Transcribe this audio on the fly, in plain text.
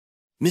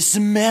Miss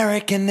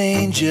American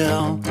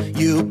Angel,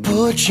 you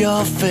put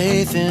your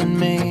faith in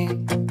me.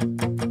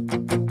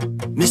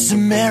 Miss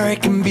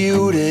American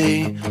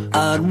Beauty,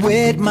 I'd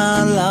wait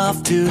my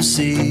life to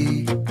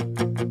see.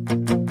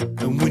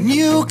 And when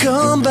you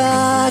come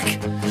back,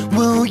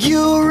 will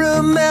you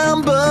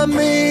remember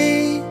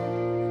me?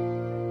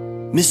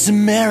 Miss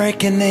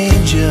American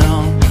Angel,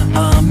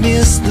 I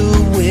miss the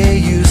way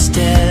you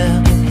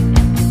stare.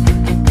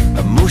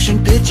 A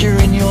motion picture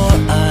in your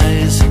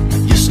eyes,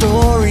 your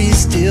story's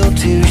still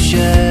to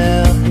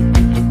share.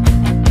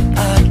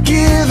 I'd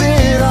give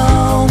it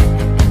all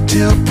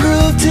to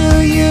prove to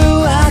you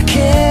I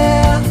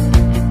care.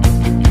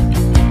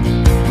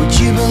 Would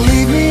you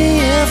believe me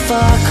if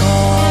I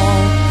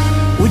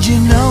call? Would you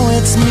know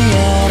it's me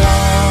at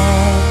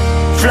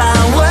all? Fly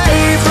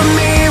away from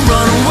me,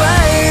 run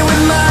away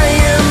with my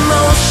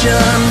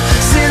emotion,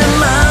 sitting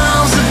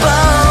miles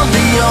above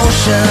the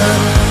ocean.